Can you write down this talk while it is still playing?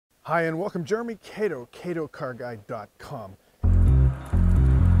Hi and welcome, Jeremy Cato, CatoCarGuide.com.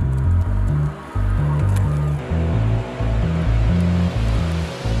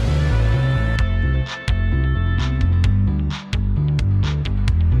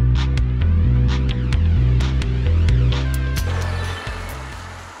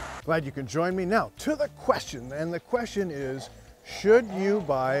 Glad you can join me. Now to the question, and the question is, should you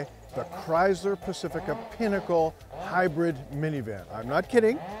buy the Chrysler Pacifica Pinnacle hybrid minivan? I'm not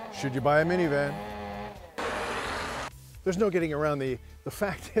kidding. Should you buy a minivan? There's no getting around the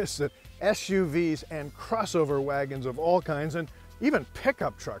fact is that SUVs and crossover wagons of all kinds, and even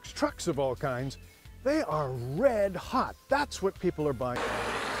pickup trucks of all kinds, they are red hot. That's what people are buying.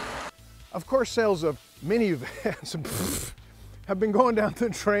 Of course, sales of minivans have been going down the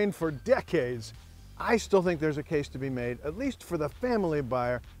drain for decades. I still think there's a case to be made, at least for the family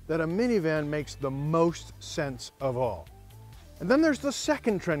buyer, that a minivan makes the most sense of all. And then there's the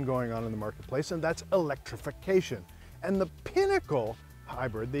second trend going on in the marketplace, and that's electrification. And the Pinnacle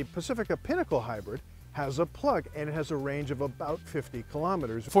hybrid, the Pacifica Pinnacle hybrid, has a plug, and it has a range of about 50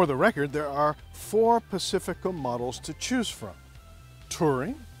 kilometers. For the record, there are 4 Pacifica models to choose from: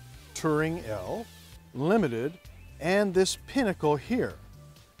 Touring, Touring L, Limited, and this Pinnacle here.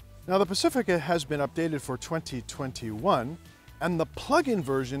 Now the Pacifica has been updated for 2021, and the plug-in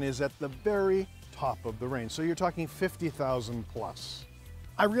version is at the very top of the range. So you're talking 50,000 plus.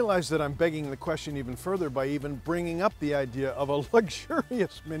 I realize that I'm begging the question even further by even bringing up the idea of a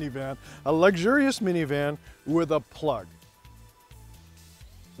luxurious minivan with a plug.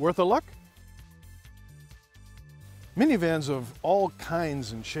 Worth a look? Minivans of all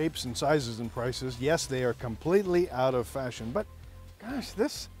kinds and shapes and sizes and prices, yes, they are completely out of fashion, but gosh,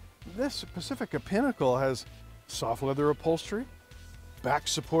 this Pacifica Pinnacle has soft leather upholstery, back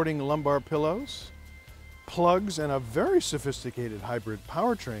supporting lumbar pillows, plugs, and a very sophisticated hybrid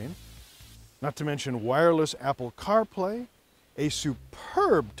powertrain, not to mention wireless Apple CarPlay, a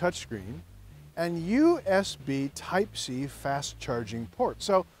superb touchscreen, and USB Type-C fast charging port.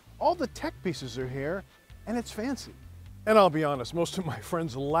 So all the tech pieces are here, and it's fancy. And I'll be honest, most of my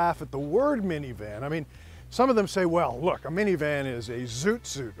friends laugh at the word minivan. I mean, some of them say, well, look, a minivan is a zoot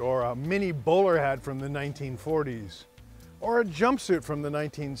suit or a mini bowler hat from the 1940s, or a jumpsuit from the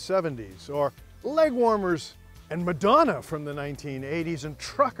 1970s, or leg warmers and Madonna from the 1980s, and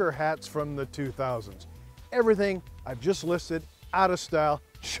trucker hats from the 2000s. Everything I've just listed, out of style,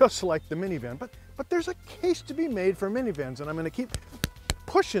 just like the minivan. But there's a case to be made for minivans, and I'm going to keep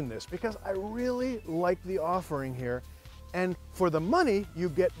pushing this because I really like the offering here. And for the money, you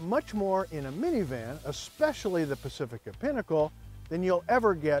get much more in a minivan, especially the Pacifica Pinnacle, than you'll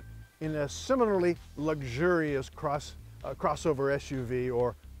ever get in a similarly luxurious crossover SUV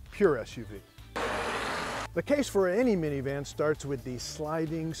or pure SUV. The case for any minivan starts with the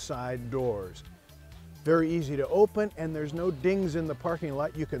sliding side doors. Very easy to open, and there's no dings in the parking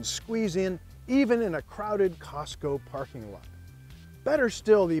lot. You can squeeze in even in a crowded Costco parking lot. Better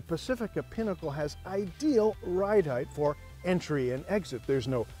still, the Pacifica Pinnacle has ideal ride height for entry and exit. There's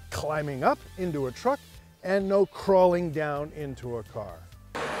no climbing up into a truck and no crawling down into a car.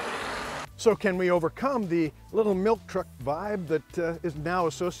 So can we overcome the little milk truck vibe that is now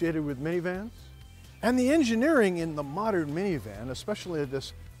associated with minivans? And the engineering in the modern minivan, especially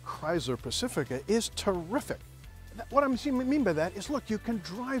this Chrysler Pacifica, is terrific. What I mean by that is, look, you can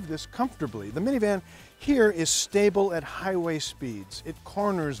drive this comfortably. The minivan here is stable at highway speeds. It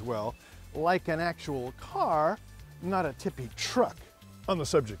corners well, like an actual car, not a tippy truck. On the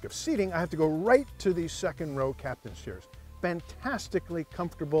subject of seating, I have to go right to the second row captain's chairs. Fantastically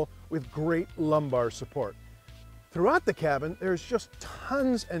comfortable with great lumbar support. Throughout the cabin, there's just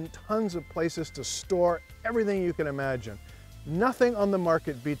tons and tons of places to store everything you can imagine. Nothing on the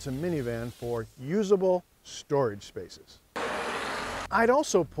market beats a minivan for usable storage spaces. I'd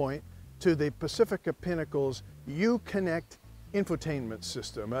also point to the Pacifica Pinnacle's Uconnect infotainment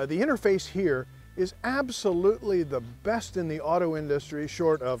system. The interface here is absolutely the best in the auto industry,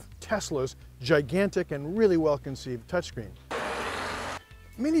 short of Tesla's gigantic and really well-conceived touchscreen.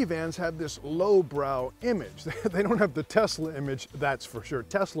 Minivans have this lowbrow image. They don't have the Tesla image, that's for sure.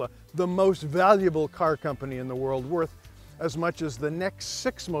 Tesla, the most valuable car company in the world, worth as much as the next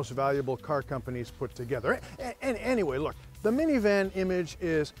 6 most valuable car companies put together. And anyway, look, the minivan image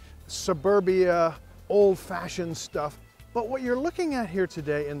is suburbia, old-fashioned stuff, but what you're looking at here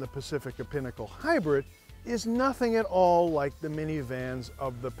today in the Pacifica Pinnacle Hybrid is nothing at all like the minivans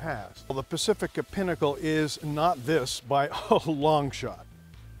of the past. Well, the Pacifica Pinnacle is not this by a long shot.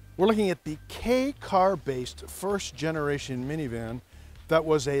 We're looking at the K-car-based first-generation minivan that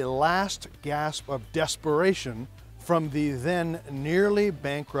was a last gasp of desperation from the then nearly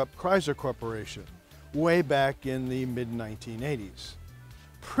bankrupt Chrysler Corporation way back in the mid-1980s.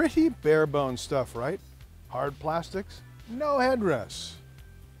 Pretty bare-bones stuff, right? Hard plastics, no headrests.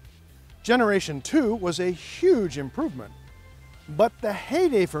 Generation 2 was a huge improvement, but the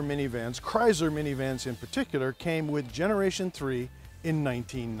heyday for minivans, Chrysler minivans in particular, came with Generation 3 in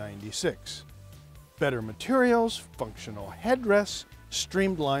 1996. Better materials, functional headrests,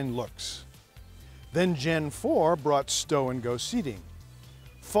 streamlined looks. Then Gen 4 brought stow-and-go seating,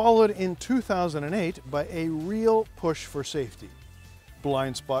 followed in 2008 by a real push for safety,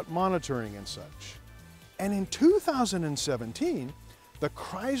 blind spot monitoring and such. And in 2017, the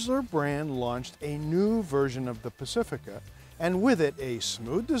Chrysler brand launched a new version of the Pacifica, and with it a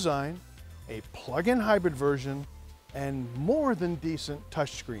smooth design, a plug-in hybrid version, and more than decent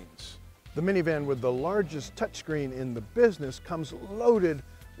touchscreens. The minivan with the largest touchscreen in the business comes loaded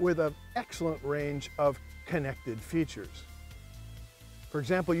with an excellent range of connected features. For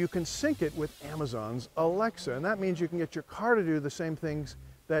example, you can sync it with Amazon's Alexa, and that means you can get your car to do the same things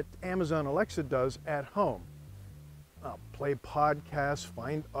that Amazon Alexa does at home. Play podcasts,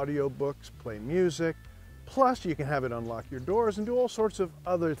 find audiobooks, play music, plus you can have it unlock your doors and do all sorts of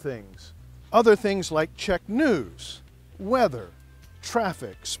other things. Other things like check news, weather,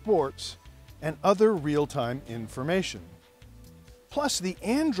 traffic, sports, and other real-time information. Plus, the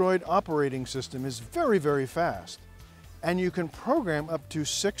Android operating system is very, very fast, and you can program up to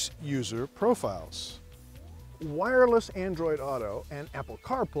 6 user profiles. Wireless Android Auto and Apple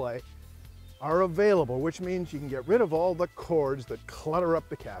CarPlay are available, which means you can get rid of all the cords that clutter up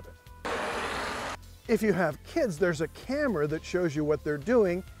the cabin. If you have kids, there's a camera that shows you what they're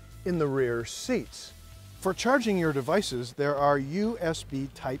doing in the rear seats. For charging your devices, there are USB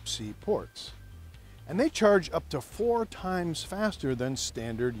Type-C ports, and they charge up to 4 times faster than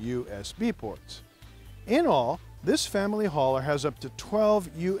standard USB ports. In all, this family hauler has up to 12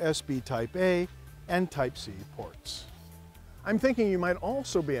 USB Type-A and Type-C ports. I'm thinking you might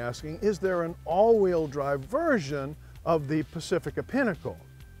also be asking, is there an all-wheel drive version of the Pacifica Pinnacle?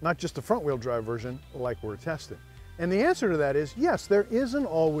 Not just a front-wheel drive version like we're testing. And the answer to that is yes, there is an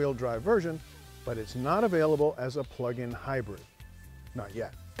all-wheel drive version, but it's not available as a plug-in hybrid. Not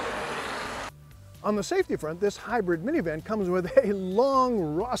yet. On the safety front, this hybrid minivan comes with a long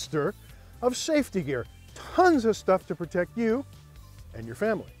roster of safety gear. Tons of stuff to protect you and your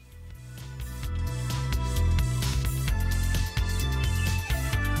family.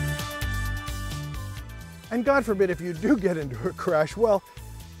 And God forbid if you do get into a crash, well,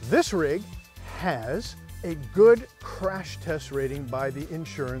 this rig has a good crash test rating by the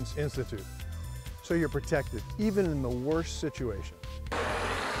Insurance Institute. So you're protected, even in the worst situation.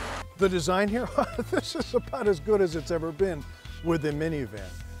 The design here, this is about as good as it's ever been with a minivan.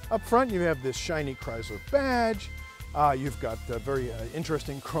 Up front, you have this shiny Chrysler badge. You've got a very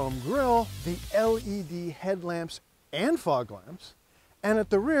interesting chrome grille, the LED headlamps and fog lamps. And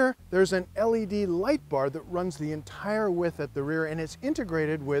at the rear, there's an LED light bar that runs the entire width at the rear, and it's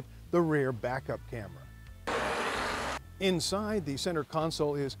integrated with the rear backup camera. Inside, the center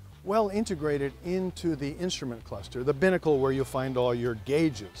console is well integrated into the instrument cluster, the Pinnacle where you'll find all your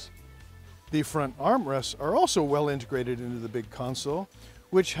gauges. The front armrests are also well integrated into the big console,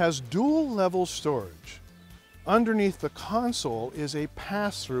 which has dual level storage. Underneath the console is a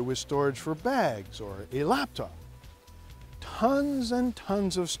pass-through with storage for bags or a laptop. Tons and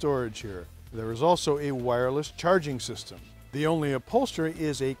tons of storage here. There is also a wireless charging system. The only upholstery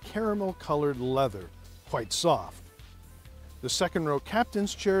is a caramel-colored leather, quite soft. The second row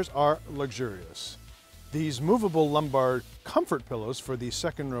captain's chairs are luxurious. These movable lumbar comfort pillows for the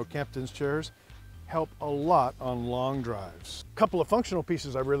second row captain's chairs help a lot on long drives. A couple of functional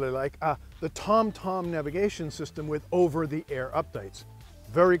pieces I really like. The TomTom navigation system with over-the-air updates.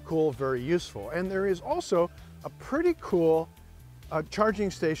 Very cool, very useful. And there is also a pretty cool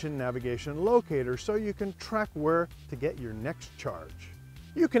charging station navigation locator so you can track where to get your next charge.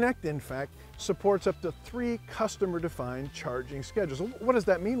 Uconnect, in fact, supports up to 3 customer-defined charging schedules. What does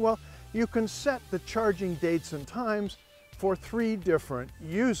that mean? Well, you can set the charging dates and times for 3 different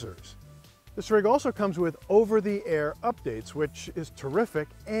users. This rig also comes with over-the-air updates, which is terrific,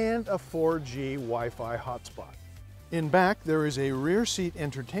 and a 4G Wi-Fi hotspot. In back, there is a rear seat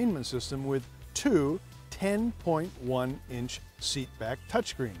entertainment system with 2 10.1-inch seatback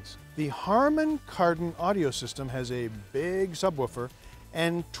touchscreens. The Harman Kardon audio system has a big subwoofer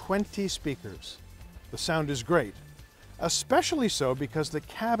and 20 speakers. The sound is great, especially so because the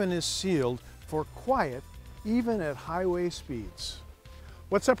cabin is sealed for quiet even at highway speeds.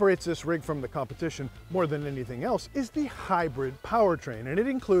 What separates this rig from the competition more than anything else is the hybrid powertrain, and it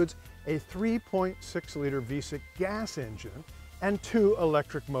includes a 3.6-liter V6 gas engine, and 2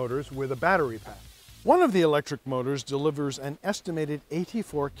 electric motors with a battery pack. One of the electric motors delivers an estimated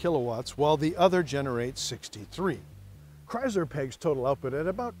 84 kilowatts while the other generates 63. Chrysler pegs total output at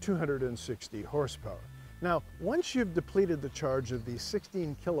about 260 horsepower. Now, once you've depleted the charge of the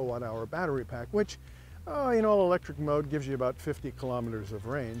 16 kilowatt hour battery pack, which in all electric mode gives you about 50 kilometers of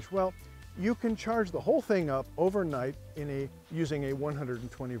range, well, you can charge the whole thing up overnight using a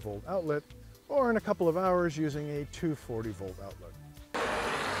 120 volt outlet, or in a couple of hours using a 240 volt outlet.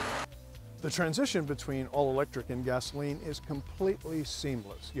 The transition between all electric and gasoline is completely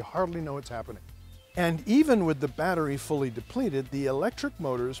seamless. You hardly know what's happening. And even with the battery fully depleted, the electric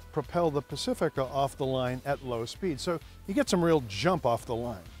motors propel the Pacifica off the line at low speed, so you get some real jump off the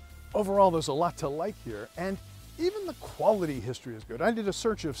line. Overall, there's a lot to like here, and even the quality history is good. I did a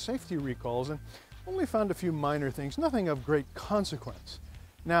search of safety recalls and only found a few minor things, nothing of great consequence.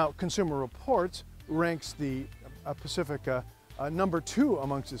 Now, Consumer Reports ranks the Pacifica number 2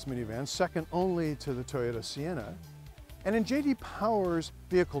 amongst its minivans, second only to the Toyota Sienna. And in J.D. Power's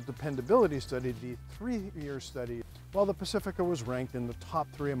vehicle dependability study, the 3-year study, well, the Pacifica was ranked in the top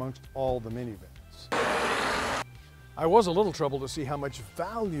 3 amongst all the minivans. I was a little troubled to see how much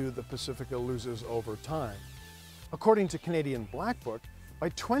value the Pacifica loses over time. According to Canadian Black Book, by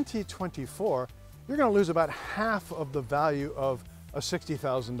 2024, you're going to lose about half of the value of a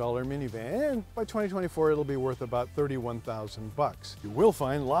 $60,000 minivan, and by 2024 it'll be worth about $31,000. You will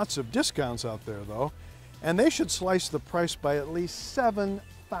find lots of discounts out there though, and they should slice the price by at least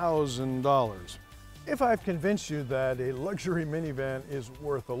 $7,000. If I've convinced you that a luxury minivan is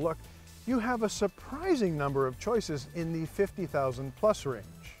worth a look, you have a surprising number of choices in the $50,000 plus range.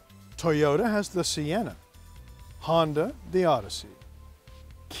 Toyota has the Sienna, Honda the Odyssey.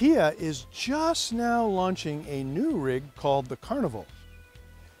 Kia is just now launching a new rig called the Carnival.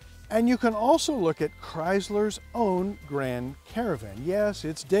 And you can also look at Chrysler's own Grand Caravan. Yes,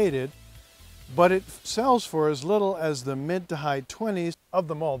 it's dated, but it sells for as little as the mid to high 20s. Of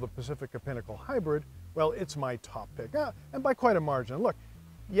them all, the Pacifica Pinnacle Hybrid, well, it's my top pick, and by quite a margin. Look,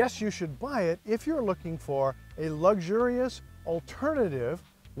 yes, you should buy it if you're looking for a luxurious alternative,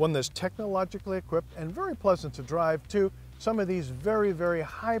 one that's technologically equipped and very pleasant to drive to some of these very, very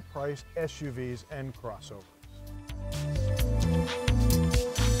high-priced SUVs and crossovers.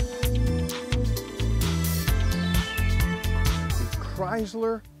 The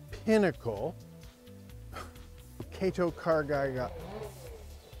Chrysler Pinnacle, Cato Car Guide got.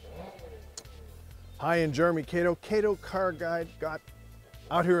 Hi, and Jeremy Cato. Cato Car Guide got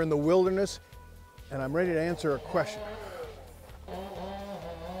out here in the wilderness, and I'm ready to answer a question.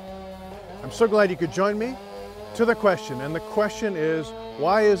 I'm so glad you could join me. To the question, and the question is,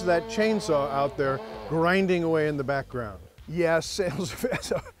 why is that chainsaw out there grinding away in the background? Yes, sales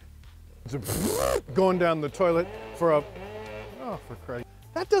going down the toilet for a, oh, for Christ.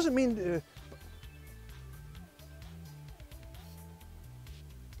 That doesn't mean